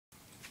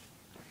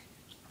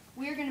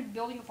we are going to be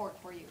building a fort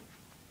for you.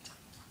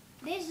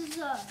 This is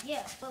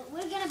yeah, but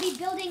we're gonna be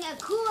building a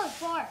cooler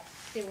fort.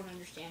 They won't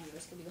understand you.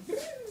 It's going to be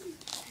going.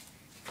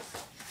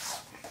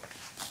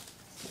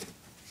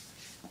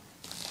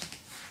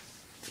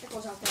 It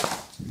goes out there.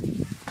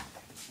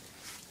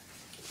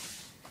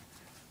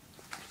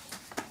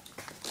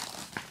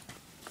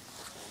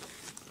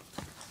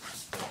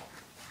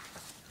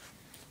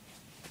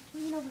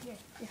 Bring it over here.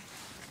 Yeah.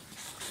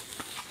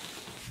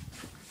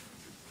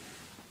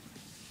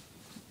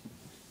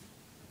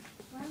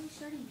 Why are we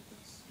starting with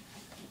this?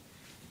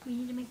 We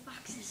need to make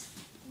boxes.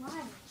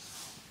 Why?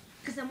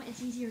 Because then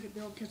it's easier to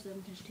build because then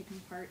we can just take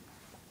them apart.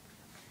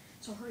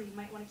 So hurry, you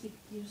might want to keep it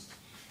used.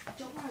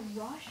 Don't want to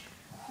rush.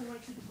 You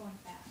want to keep it going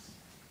fast.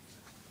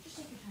 Just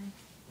take your time.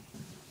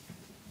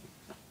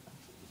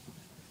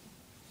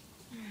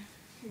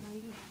 Here, now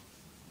you go.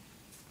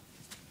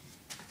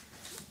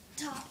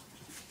 Top.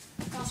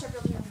 I'll start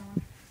building another one.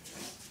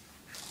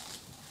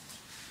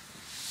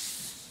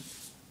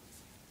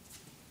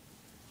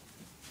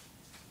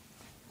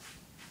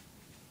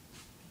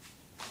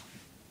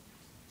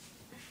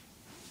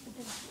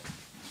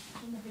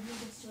 When the video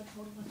gets to a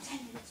total of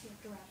 10 minutes, we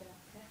have to wrap it up,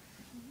 okay?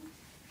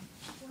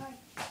 Why?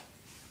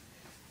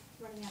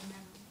 Running out of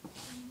memory.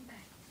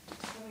 Okay.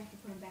 Then we have to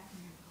put them back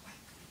in there.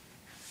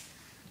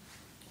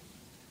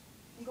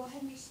 And go ahead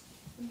and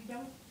when you're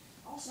done,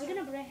 I'll start.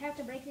 We're gonna have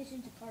to break this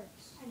into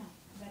parts. I know,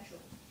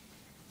 eventually.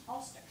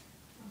 I'll start.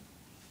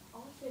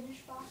 I'll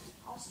finish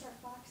I'll start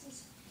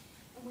boxes.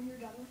 And when you're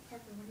done with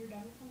Parker, when you're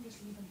done with them,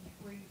 just leave them here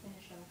where you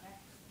finished them, okay?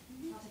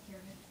 I'll take care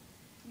of it.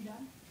 You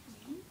done?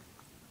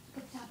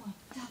 Put the top on.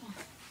 Top on.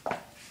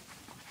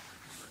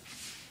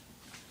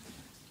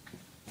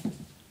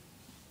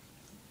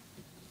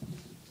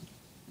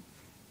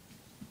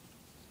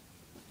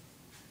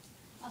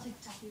 I'll take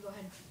the top. You go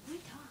ahead. My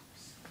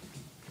tops.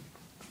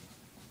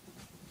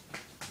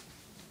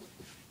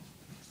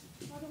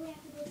 Why do we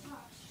have to do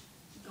tops?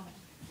 Keep going.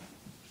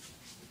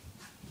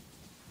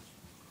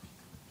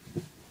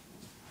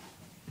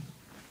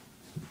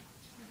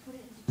 We put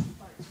it into two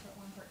parts. Part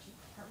one, part two.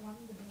 Part one,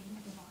 the building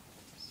of the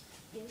boxes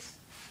is.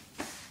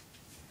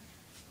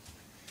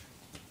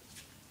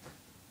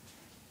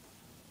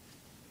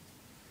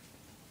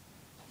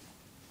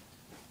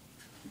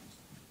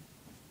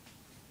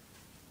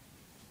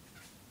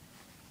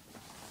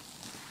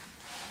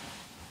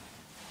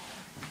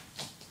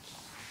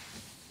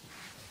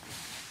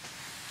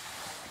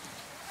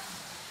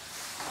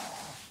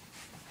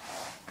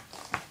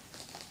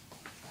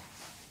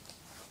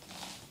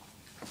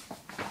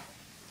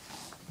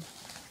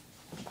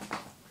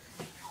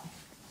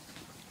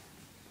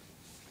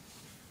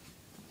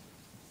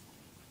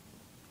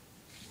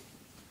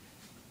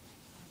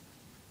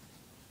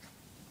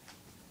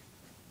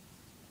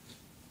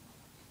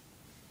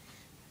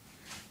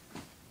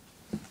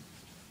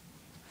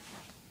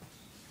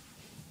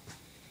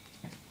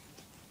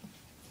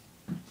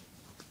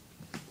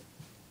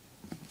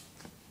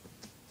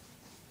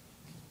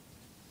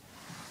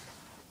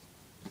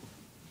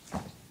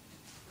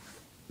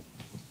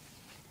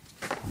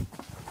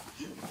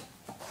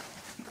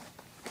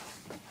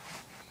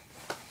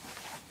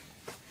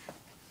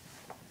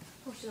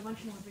 Posted a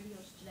bunch more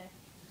videos today.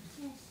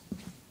 Yes.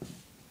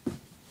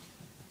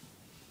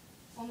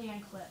 Only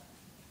on clip.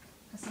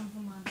 Because some of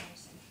them are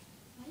embarrassing.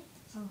 What?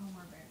 Some of them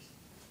are embarrassing.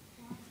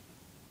 Why?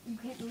 You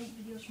can't delete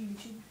videos from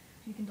YouTube.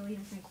 You can delete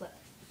them from clip.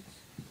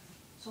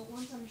 So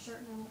once I'm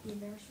certain I won't be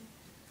embarrassed,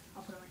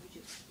 I'll put them on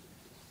YouTube.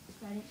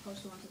 But I didn't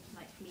post the ones that's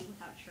like me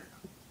without a shirt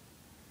on.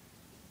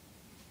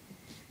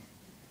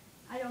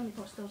 I'd only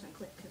post those on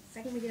clip because the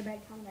second we get a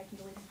bad comment, I can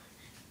delete them.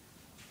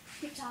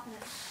 Keep topping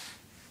it.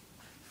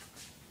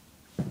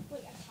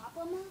 Wait, I top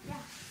them all?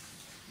 Yeah.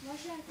 Why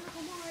should I top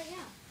them all right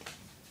now?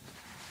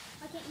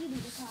 Why can't you be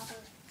the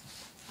topper?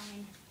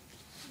 Fine.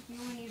 You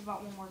only need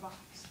about one more box.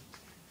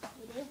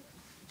 We do?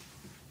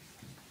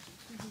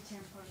 This is very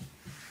important.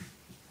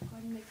 Go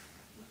ahead and make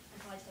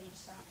advice that you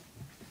stop.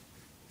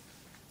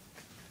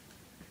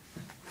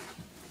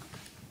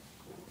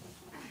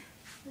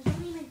 There's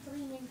only been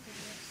 3 minutes of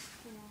this,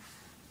 you know.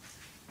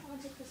 I'm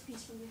gonna take this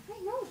piece from you.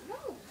 Hey, no,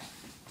 no.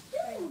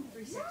 Dude,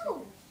 3-6.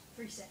 no.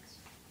 3-6.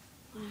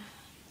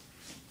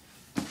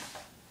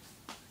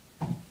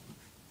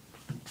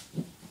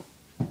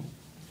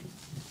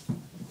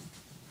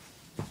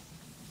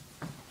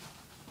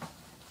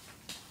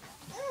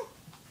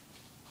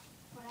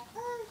 What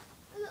happened?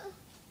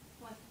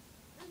 What?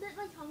 I bit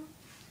my tongue.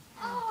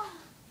 Oh.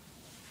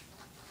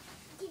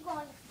 Keep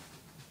going.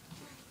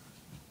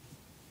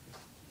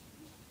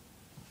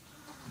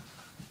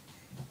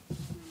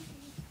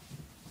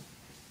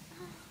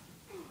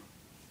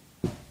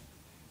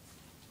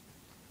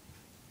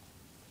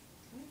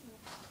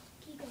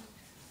 Keep going.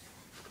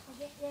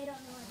 Okay, they don't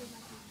know I did my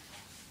tongue.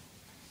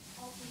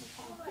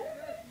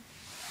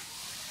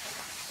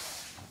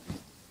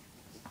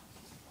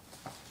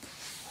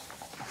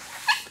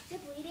 Is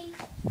it bleeding?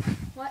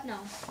 What? No.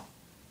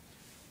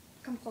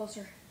 Come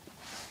closer.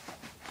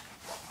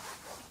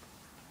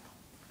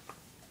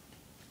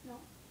 No.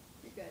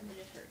 You're good. It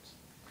just hurts.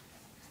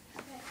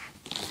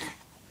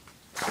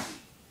 Oh,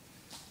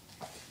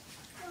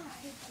 I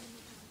hate putting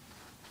it on.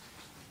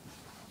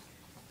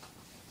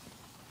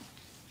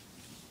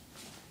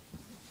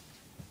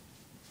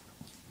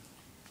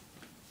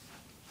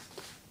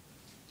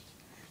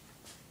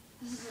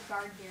 This is a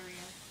guard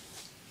area.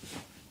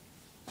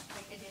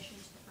 Like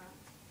additions to the front.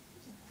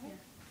 Here.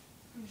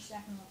 I'm just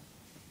stacking them up.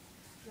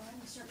 Go ahead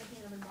and start making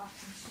another box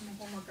and just make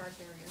one more guard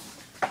barrier.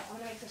 I'm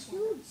gonna make this one.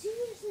 Dude,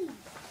 seriously.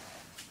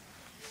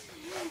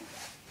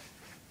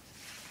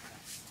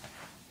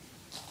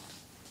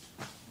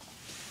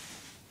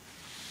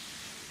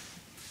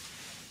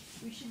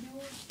 We should do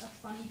a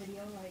funny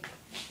video, like,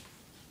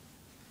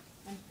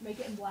 and make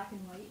it in black and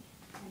white,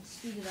 and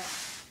speed it up.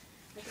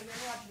 Like, have you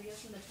ever watched videos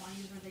from the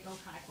 20s where they go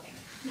kind of quick?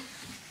 You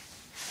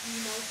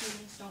know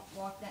humans don't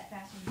walk that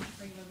fast on a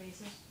regular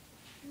basis.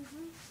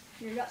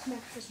 Here, you got some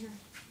extras here.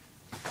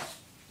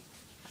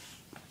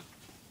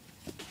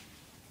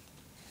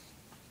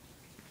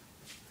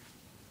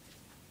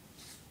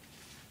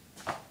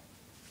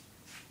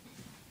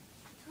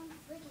 Tongue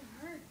freaking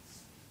hurts.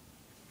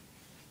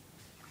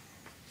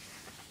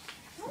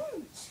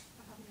 Don't.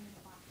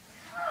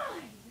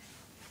 God.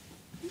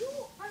 You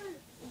are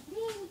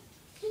being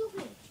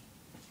stupid.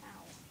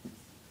 Ow.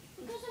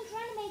 Because I'm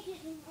trying to make it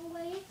in a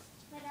way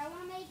that I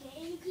want to make it,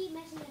 and you keep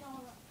messing it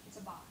all up. It's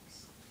a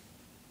box.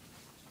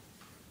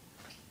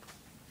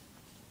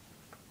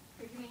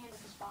 Here, give me a hand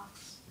with this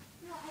box.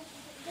 No,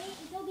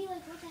 they'll be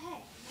like, what the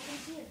heck?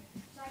 Nothing's here.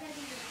 So I gotta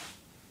be here.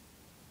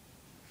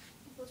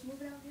 Let's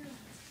move it out here.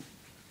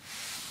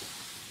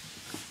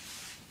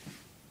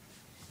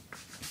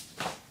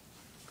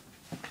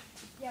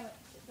 Yeah, but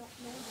don't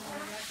no one's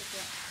gonna react with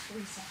that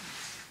 3 seconds.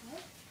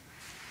 What?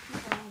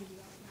 People only do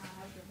that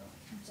after about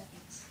 2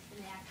 seconds in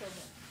the actual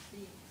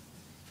video.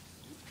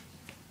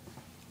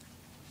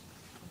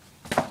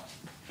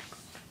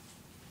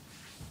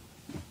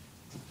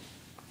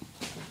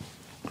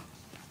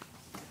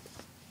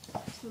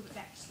 Let's move it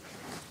back just a little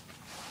bit.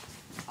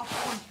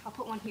 I'll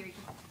put one here. You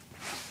can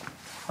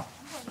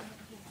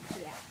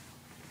yeah.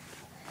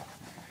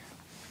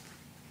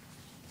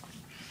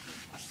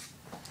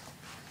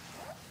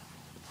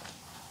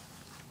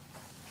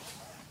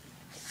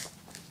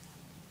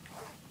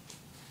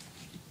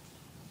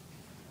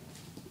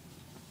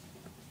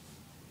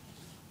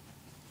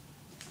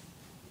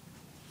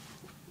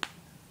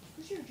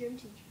 Who's your gym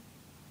teacher?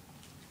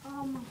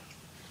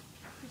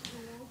 Just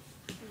my nose.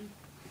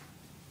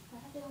 I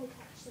have to only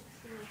touch 6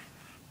 feet.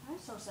 I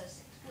also says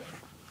 6 feet,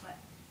 but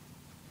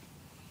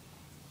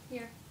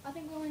here. I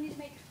think we only need to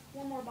make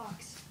one more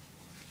box.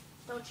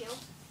 Don't you?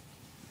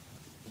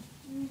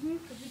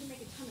 Because we can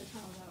make a ton of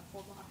tunnels out of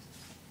 4 boxes.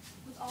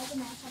 With all the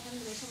maps I have in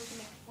the basement, we can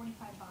make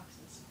 45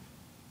 boxes.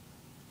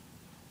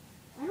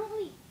 I don't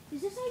really.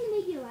 Is this how you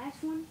make your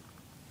last one?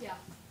 Yeah.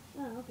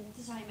 Oh, okay.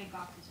 This is how you make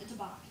boxes. It's a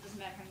box. It doesn't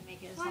matter how you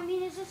make it. It's Well, I not-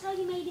 mean, is this how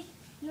you made it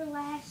your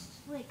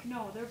last, like.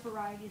 No, there are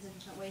varieties of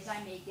different ways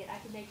I make it. I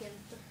can make it.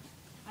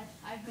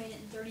 I've made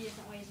it in 30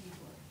 different ways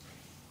before.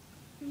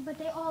 But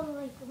they all,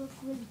 like, look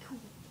really cool.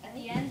 At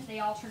the end, they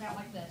all turn out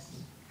like this.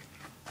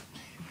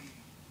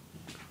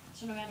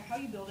 So no matter how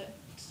you build it,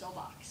 it's still a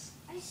box.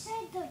 I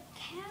said the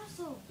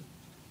castle.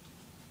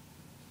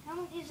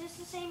 Is this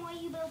the same way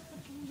you built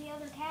the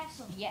other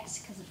castle? Yes,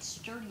 because it's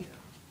sturdier.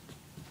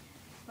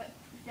 But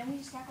then we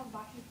just stack all the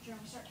boxes and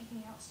we start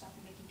taking out stuff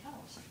and making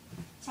tunnels.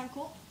 Sound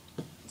cool?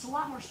 It's a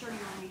lot more sturdier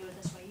when we do it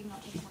this way, even though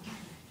it takes more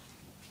time.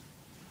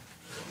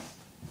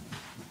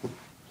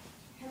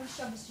 Here, let's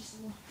shove this just a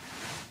little.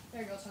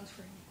 There it goes on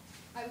screen.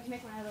 Alright, we can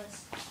make one out of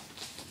this.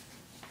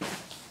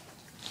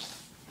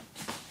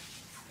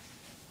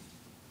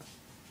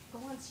 Go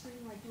on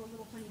screen, like do a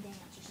little funny dance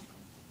or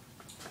something.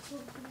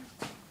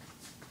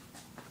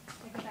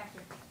 Like go back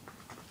here.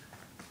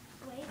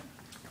 Wait.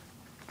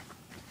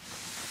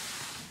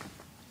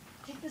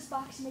 Take this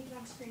box and make it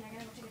on screen. I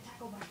gotta go take a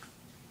taco bite.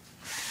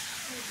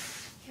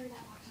 Carry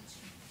that box on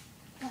screen.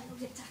 Gotta go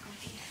get a taco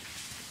bite.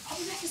 I'll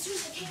be back as soon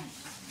as I can.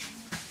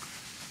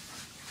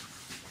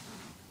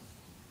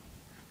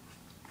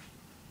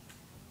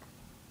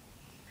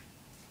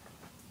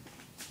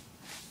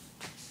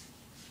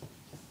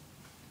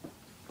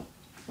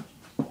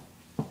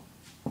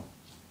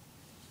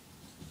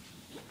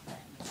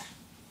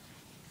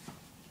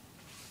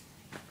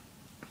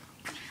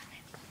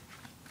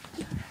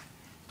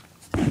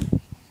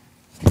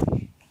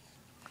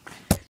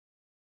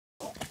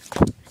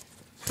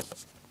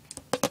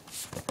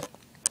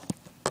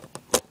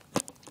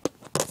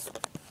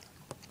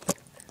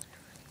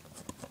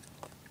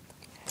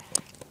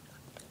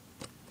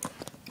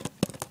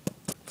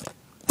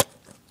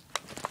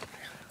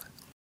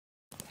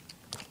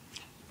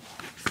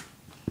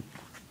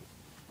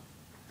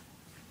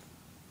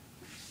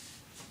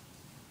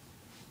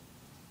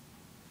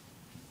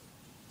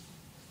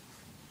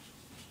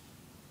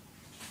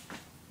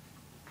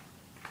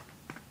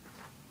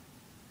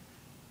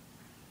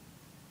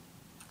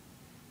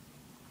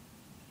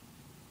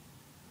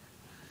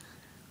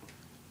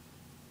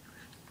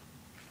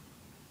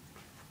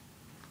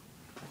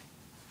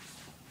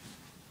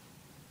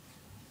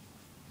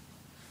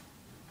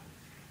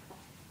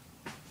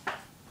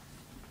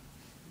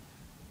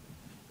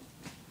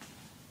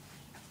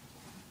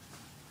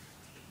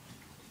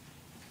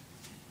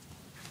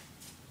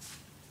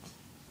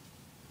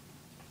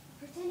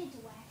 pretended to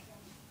whack them.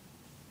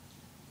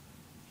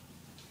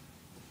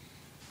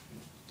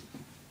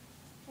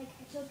 Like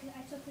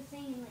I took the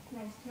thing and like.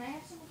 Nice.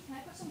 Can I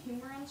put some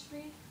humor on the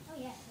screen? Oh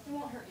yes. It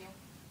won't hurt you.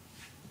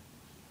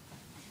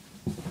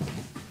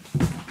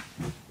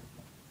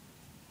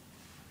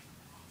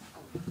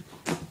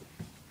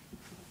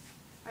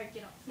 Alright,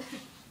 get up.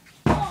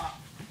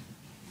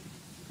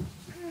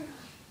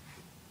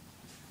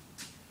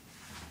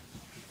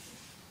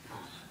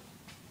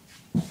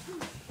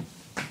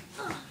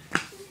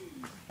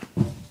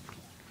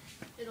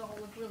 It'll all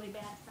look really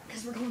bad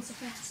because we're going so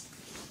fast.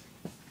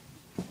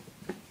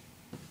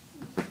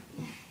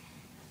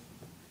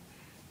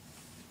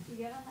 You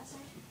get on that side?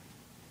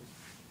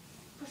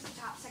 Push the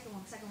top, second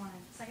one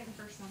in. Second and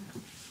first one.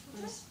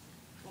 Please.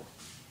 Oh.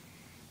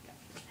 Okay.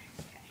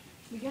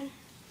 We good?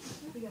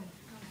 We good.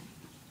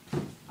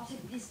 Okay. I'll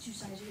take these two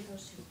sides, you get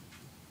those two.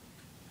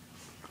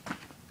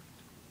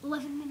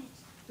 11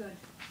 minutes. Good.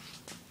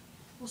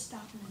 We'll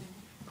stop in a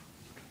minute.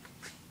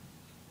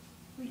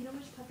 We can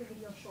always cut the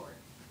video short.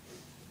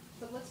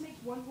 But let's make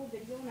one whole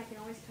video and I can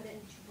always cut it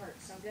into 2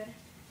 parts. Sound good?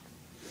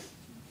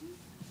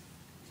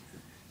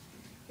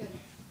 Good.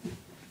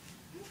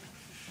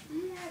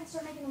 Yeah, and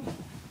start making them.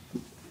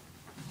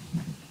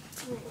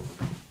 Start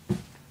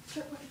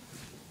putting.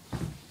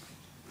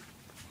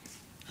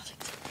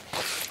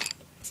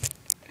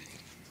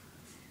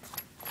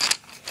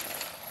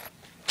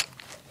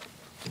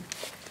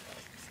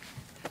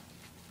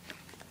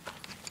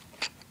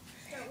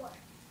 Start what?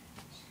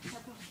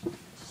 Start putting.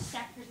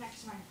 Stack yours next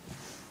to mine.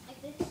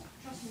 Like this.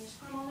 Trust me, just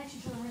put them all next to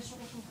each other and we're gonna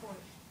start looking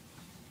forward.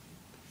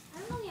 I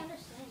don't really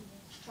understand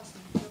this. Trust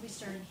me, it'll be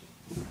sturdy.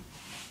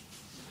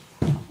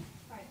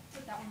 Alright,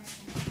 put that one right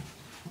there.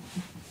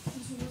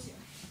 This one goes here.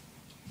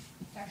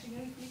 It's actually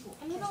gonna be pretty cool.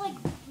 I'm gonna like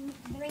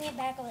bring it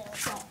back a little.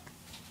 So,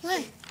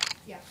 What?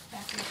 yeah,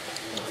 back to it.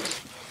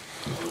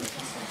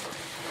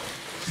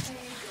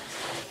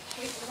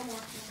 Wait, a little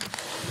more.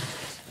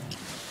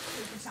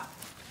 Wait, stop.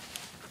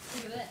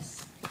 Look at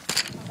this.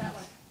 How's that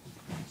look?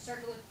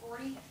 Start to look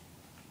 40.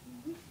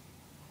 Mm-hmm.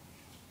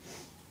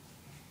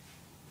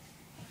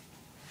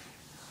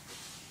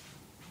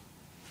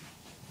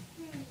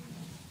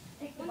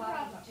 Take the One bottom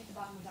problem. out. Take the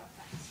bottom ones out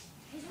fast.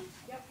 These ones?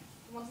 Yep.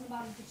 The ones in the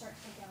bottom you can start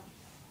to take out.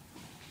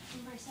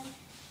 On my side.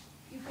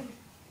 You can.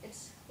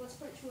 Let's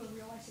put it to a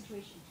real life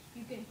situation.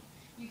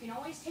 You can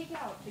always take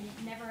out, but you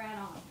can never add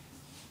on.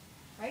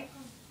 Right?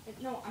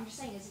 No, I'm just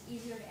saying, is it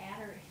easier to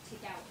add or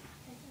take out?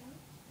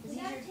 We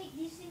gotta take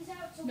these things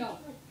out so No, we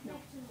can like no.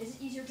 connect them Is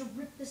it easier to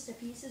rip this to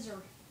pieces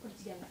or put it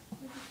together?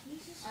 with the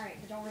pieces. Alright,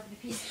 but don't rip it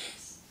to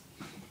pieces.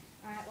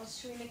 Alright,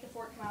 should we make the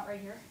fork come out right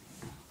here?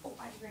 Oh,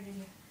 I have right in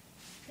here.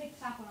 Take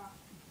the top one off.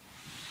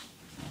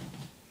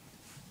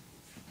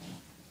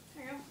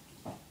 There you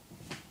go.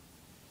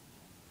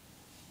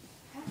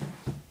 Okay.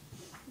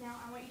 Now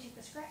I want you to take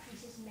the scrap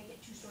pieces and make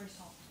it 2 stories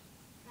tall.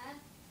 Huh?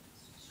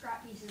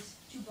 Scrap pieces,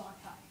 2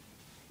 block high.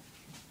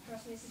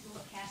 Trust me, this is going to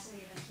look castly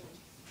eventually.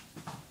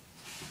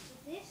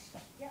 With this?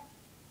 Yep.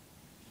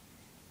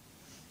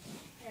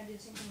 I gotta do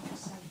the same thing with this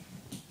side.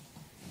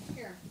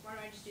 Here, why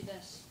don't I just do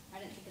this? I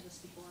didn't think of this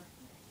before.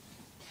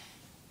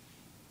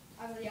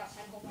 I'll go to the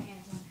outside and hold my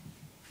hands on.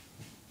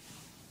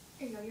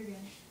 There you go, you're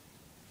good.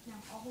 Now,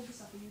 I'll hold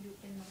this up and you do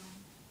it in the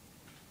line.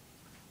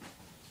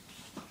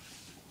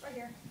 Right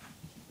here.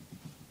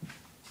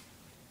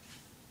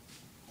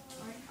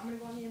 Alright, I'm gonna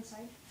go on the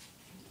inside.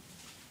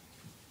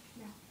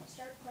 Now,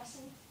 start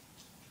pressing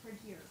right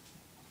here.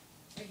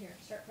 Right here.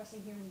 Start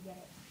pressing here when you get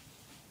it.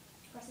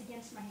 Press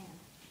against my hand.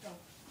 Go.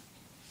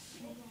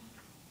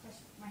 Press,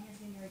 my hand's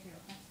gonna be right here,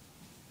 okay?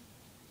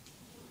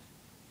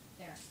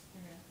 There.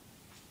 There.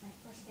 Right,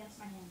 press against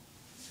my hand.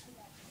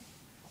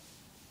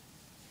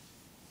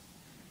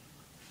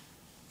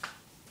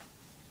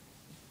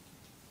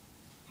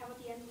 How about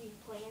the end we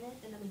play in it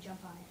and then we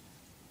jump on it?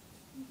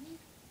 Mm-hmm.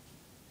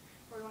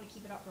 Or we want to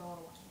keep it up for a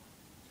little while.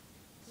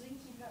 So we can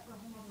keep it up for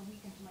a whole other week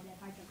until my dad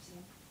high jumps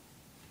in.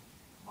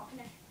 I'll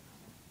connect.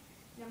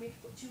 Now we have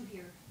to put 2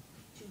 here.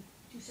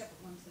 Two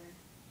separate ones there.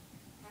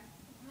 Okay?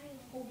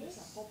 Hold this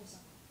up. Hold this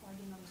up. Before I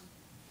get another one.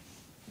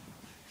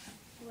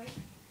 Wait.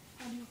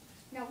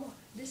 Now look,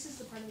 this is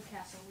the part of the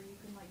castle where you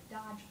can like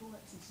dodge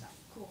bullets and stuff.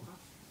 Cool, huh?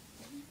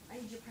 I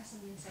need you to press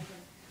on the inside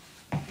there.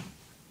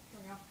 There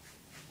we go.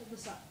 Hold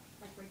this up.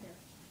 Like right there.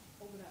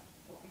 Hold it up.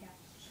 Oh, I got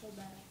it. Just hold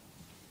that up.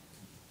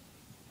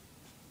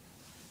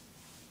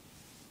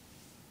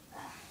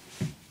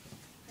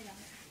 I got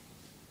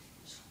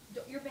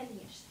it. You're bending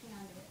it. Just hang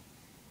on to it.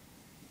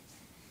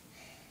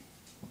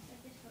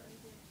 Like this part right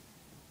here.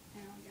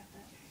 I know, I got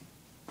that.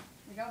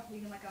 There we go.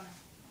 You can let go now.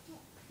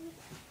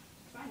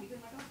 It's fine. You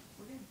can let go.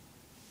 We're good.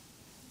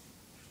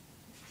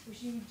 We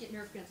should even get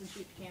Nerf guns and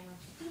shoot the camera.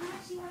 Do you want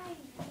to see what I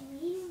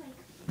mean? Like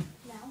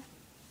Now?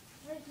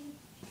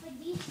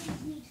 these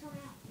things need to come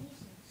out. These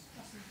things.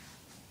 Trust me.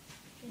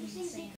 These things need